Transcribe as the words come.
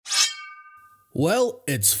Well,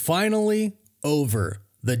 it's finally over.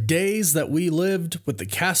 The days that we lived with the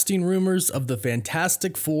casting rumors of the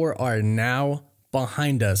Fantastic Four are now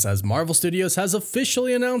behind us, as Marvel Studios has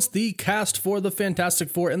officially announced the cast for the Fantastic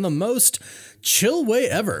Four in the most chill way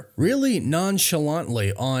ever. Really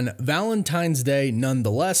nonchalantly on Valentine's Day.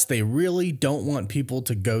 Nonetheless, they really don't want people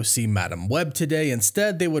to go see Madam Web today.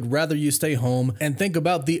 Instead, they would rather you stay home and think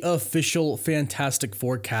about the official Fantastic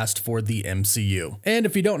Four cast for the MCU. And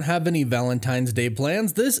if you don't have any Valentine's Day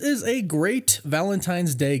plans, this is a great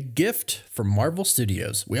Valentine's Day gift from Marvel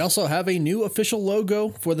Studios. We also have a new official logo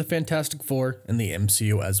for the Fantastic Four in the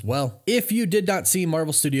MCU as well. If you did not see,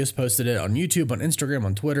 Marvel Studios posted it on YouTube, on Instagram,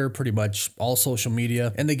 on Twitter, pretty much all social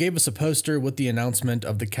media, and they gave us a poster with the announcement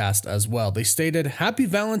of the cast as well. They stated, "Happy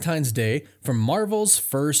Valentine's Day from Marvel's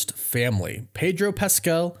first family. Pedro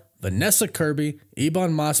Pascal, Vanessa Kirby,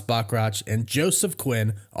 Ebon Moss-Bachrach, and Joseph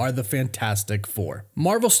Quinn are the Fantastic Four."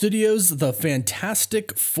 Marvel Studios' The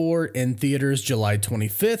Fantastic Four in theaters July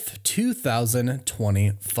 25th,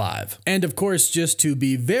 2025. And of course, just to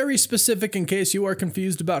be very specific in case you are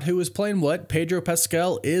confused about who is playing what, Pedro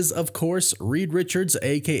Pascal is, of course, Reed Richards,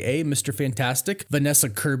 aka Mr. Fantastic. Vanessa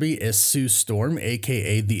Kirby is Sue Storm,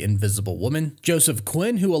 aka the Invisible Woman. Joseph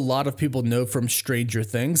Quinn, who a lot of people know from Stranger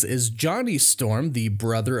Things, is Johnny Storm, the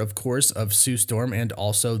brother, of course, of Sue Storm, and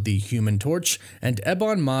also the Human Torch, and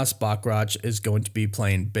Ebon Moss-Bachrach is going to be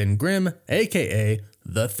playing Ben Grimm, aka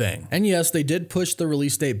The Thing. And yes, they did push the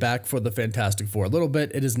release date back for the Fantastic Four a little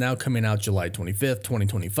bit. It is now coming out July 25th,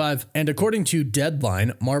 2025. And according to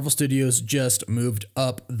Deadline, Marvel Studios just moved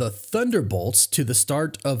up the Thunderbolts to the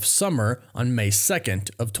start of summer on May 2nd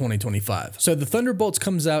of 2025. So the Thunderbolts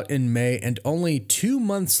comes out in May, and only 2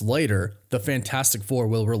 months later, the Fantastic Four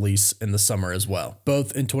will release in the summer as well,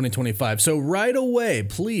 both in 2025. So right away,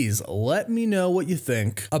 please let me know what you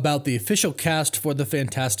think about the official cast for the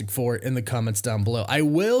Fantastic Four in the comments down below. I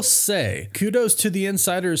will say kudos to the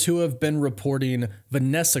insiders who have been reporting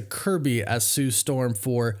Vanessa Kirby as Sue Storm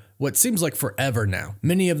for what seems like forever now.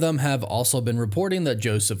 Many of them have also been reporting that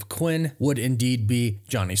Joseph Quinn would indeed be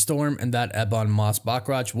Johnny Storm and that Ebon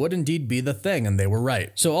Moss-Bachrach would indeed be the Thing, and they were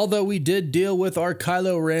right. So although we did deal with our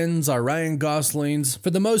Kylo Rens, our Ryan Goslings,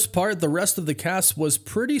 for the most part, the rest of the cast was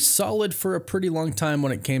pretty solid for a pretty long time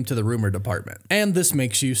when it came to the rumor department. And this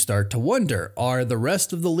makes you start to wonder, are the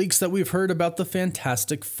rest of the leaks that we've heard about the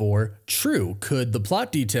Fantastic Four true? Could the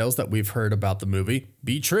plot details that we've heard about the movie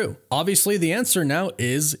be true? Obviously, the answer now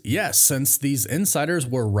is yes, since these insiders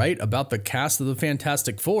were right about the cast of the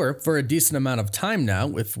Fantastic Four for a decent amount of time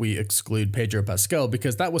now, if we exclude Pedro Pascal,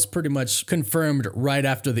 because that was pretty much confirmed right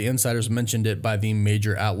after the insiders mentioned it by the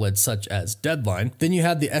major outlets such as Deadline. Then you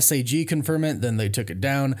had the SAG confirm it, then they took it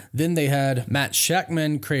down. Then they had Matt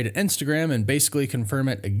Shakman create an Instagram and basically confirm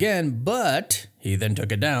it again, but he then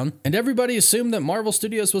took it down, and everybody assumed that Marvel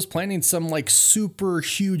Studios was planning some like super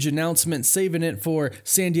huge announcement, saving it for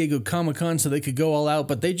San Diego Comic-Con so they could go all out,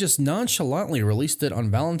 but they just nonchalantly released it on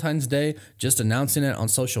Valentine's Day, just announcing it on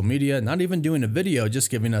social media, not even doing a video, just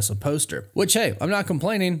giving us a poster. Which, hey, I'm not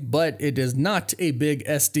complaining, but it is not a big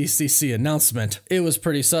SDCC announcement. It was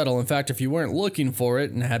pretty subtle. In fact, if you weren't looking for it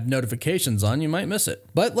and had notifications on, you might miss it.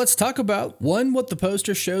 But let's talk about, one, what the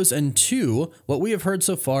poster shows, and two, what we have heard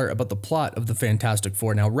so far about the plot of the Fantastic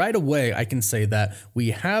Four. Now, right away, I can say that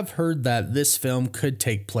we have heard that this film could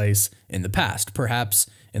take place in the past, perhaps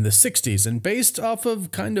in the 60s, and based off of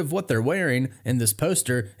kind of what they're wearing in this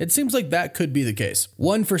poster, it seems like that could be the case.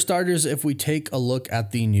 One, for starters, if we take a look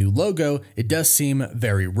at the new logo, it does seem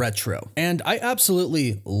very retro, and I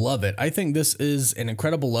absolutely love it. I think this is an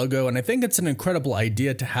incredible logo, and I think it's an incredible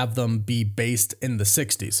idea to have them be based in the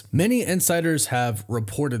 60s. Many insiders have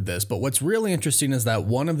reported this, but what's really interesting is that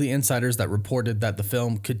one of the insiders that reported that the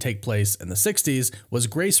film could take place in the 60s was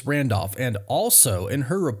Grace Randolph, and also in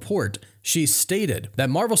her report, she stated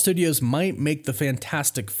that Marvel Studios might make the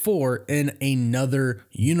Fantastic Four in another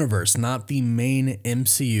universe, not the main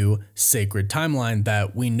MCU sacred timeline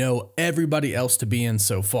that we know everybody else to be in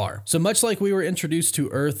so far. So much like we were introduced to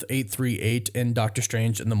Earth 838 in Doctor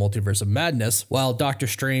Strange in the Multiverse of Madness, while Doctor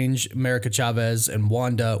Strange, America Chavez, and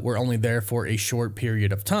Wanda were only there for a short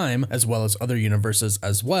period of time, as well as other universes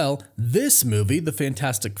as well, this movie, the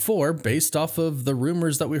Fantastic Four, based off of the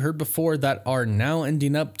rumors that we heard before that are now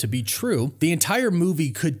ending up to be true, true, the entire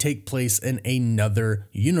movie could take place in another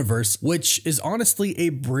universe, which is honestly a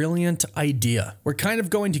brilliant idea. We're kind of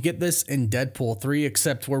going to get this in Deadpool 3,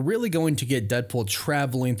 except we're really going to get Deadpool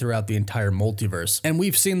traveling throughout the entire multiverse. And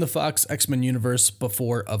we've seen the Fox X-Men universe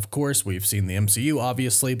before, of course, we've seen the MCU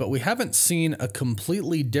obviously, but we haven't seen a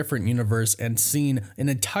completely different universe and seen an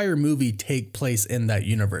entire movie take place in that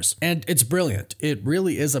universe. And it's brilliant. It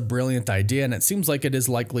really is a brilliant idea, and it seems like it is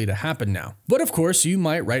likely to happen now. But of course, you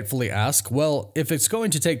might rightfully ask, well, if it's going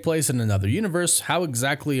to take place in another universe, how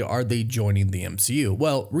exactly are they joining the MCU?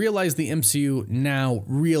 Well, realize the MCU now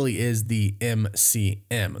really is the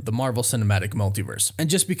MCM, the Marvel Cinematic Multiverse. And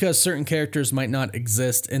just because certain characters might not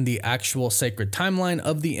exist in the actual sacred timeline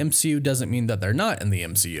of the MCU doesn't mean that they're not in the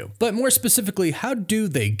MCU. But more specifically, how do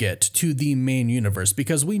they get to the main universe?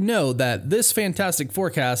 Because we know that this Fantastic Four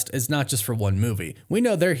cast is not just for one movie. We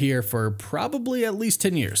know they're here for probably at least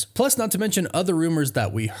 10 years. Plus, not to mention other rumors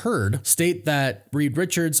that we heard state that Reed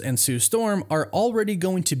Richards and Sue Storm are already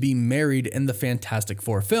going to be married in the Fantastic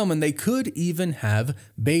Four film, and they could even have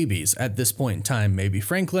babies at this point in time. Maybe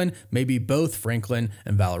Franklin, maybe both Franklin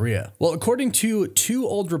and Valeria. Well, according to two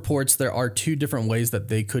old reports, there are two different ways that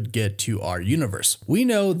they could get to our universe. We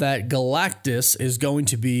know that Galactus is going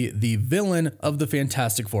to be the villain of the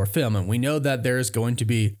Fantastic Four film, and we know that there is going to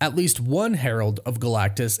be at least one Herald of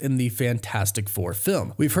Galactus in the Fantastic Four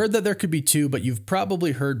film. We've heard that there could be two, but you've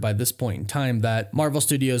probably heard by this point in time that Marvel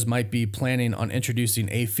Studios might be planning on introducing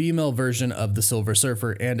a female version of the Silver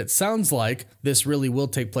Surfer, and it sounds like this really will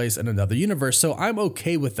take place in another universe, so I'm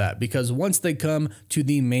okay with that, because once they come to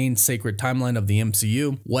the main sacred timeline of the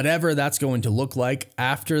MCU, whatever that's going to look like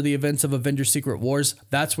after the events of Avengers Secret Wars,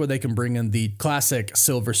 that's where they can bring in the classic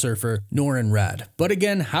Silver Surfer, Norrin Radd. But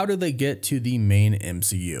again, how do they get to the main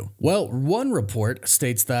MCU? Well, one report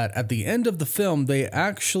states that at the end of the film, they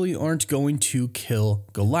actually aren't going to kill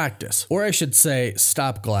Galactus. Or I should say,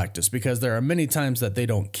 stop Galactus, because there are many times that they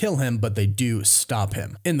don't kill him, but they do stop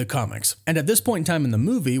him in the comics. And at this point in time in the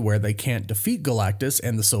movie, where they can't defeat Galactus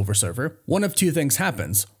and the Silver Surfer, one of two things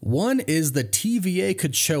happens. One is the TVA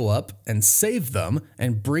could show up and save them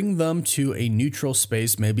and bring them to a neutral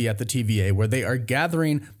space, maybe at the TVA, where they are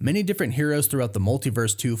gathering many different heroes throughout the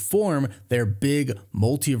multiverse to form their big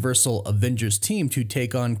multiversal Avengers team to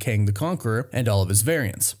take on Kang the Conqueror and all of his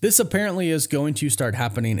variants. This apparently is going to start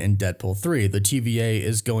happening in Deadpool 3. The TVA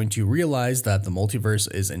is going to realize that the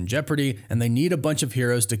multiverse is in jeopardy and they need a bunch of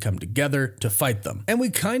heroes to come together to fight them. And we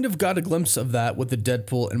kind of got a glimpse of that with the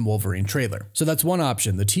Deadpool and Wolverine trailer. So that's one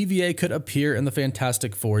option. The TVA could appear in the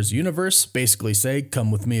Fantastic Four's universe, basically say,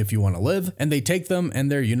 come with me if you want to live, and they take them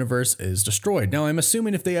and their universe is destroyed. Now, I'm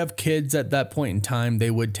assuming if they have kids at that point in time,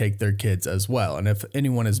 they would take their kids as well. And if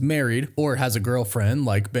anyone is married or has a girlfriend,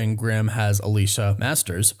 like Ben Grimm has Alicia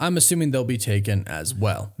Masters, I'm assuming they'll be taken as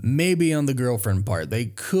well. Maybe on the girlfriend part, they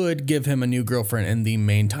could give him a new girlfriend in the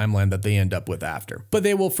main timeline that they end up with after. But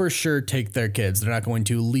they will for sure take their kids. They're not going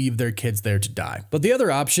to leave their kids there to die. But the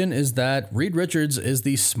other option is that Reed Richards is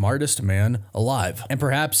the smartest man alive. And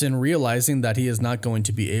perhaps in realizing that he is not going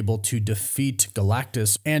to be able to defeat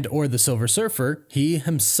Galactus and or the Silver Surfer, he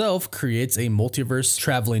himself creates a multiverse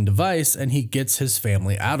traveling device and he gets his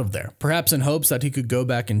family out of there. Perhaps in hopes that he could go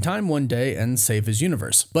back in time one day and save his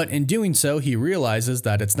universe. But in doing so, he realizes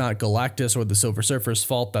that it's not Galactus or the Silver Surfer's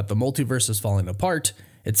fault that the multiverse is falling apart.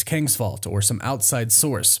 It's Kang's fault or some outside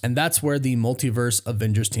source. And that's where the Multiverse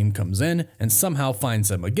Avengers team comes in and somehow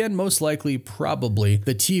finds him. Again, most likely, probably,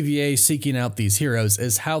 the TVA seeking out these heroes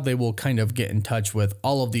is how they will kind of get in touch with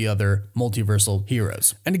all of the other multiversal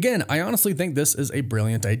heroes. And again, I honestly think this is a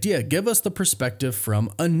brilliant idea. Give us the perspective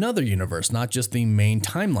from another universe, not just the main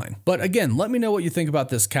timeline. But again, let me know what you think about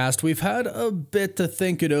this cast. We've had a bit to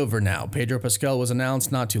think it over now. Pedro Pascal was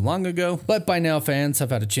announced not too long ago, but by now fans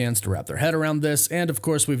have had a chance to wrap their head around this. And of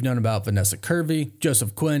course, we've known about Vanessa Kirby,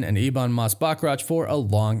 Joseph Quinn, and Ebon Moss-Bachrach for a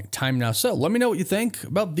long time now. So let me know what you think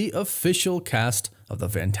about the official cast of the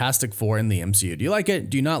Fantastic Four in the MCU. Do you like it?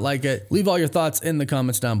 Do you not like it? Leave all your thoughts in the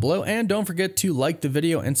comments down below, and don't forget to like the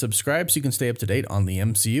video and subscribe so you can stay up to date on the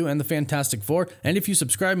MCU and the Fantastic Four. And if you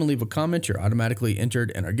subscribe and leave a comment, you're automatically entered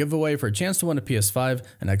in our giveaway for a chance to win a PS5,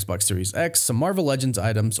 an Xbox Series X, some Marvel Legends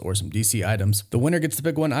items, or some DC items. The winner gets to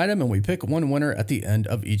pick one item, and we pick one winner at the end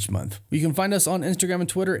of each month. You can find us on Instagram and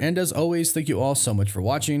Twitter, and as always, thank you all so much for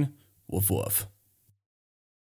watching. Woof woof.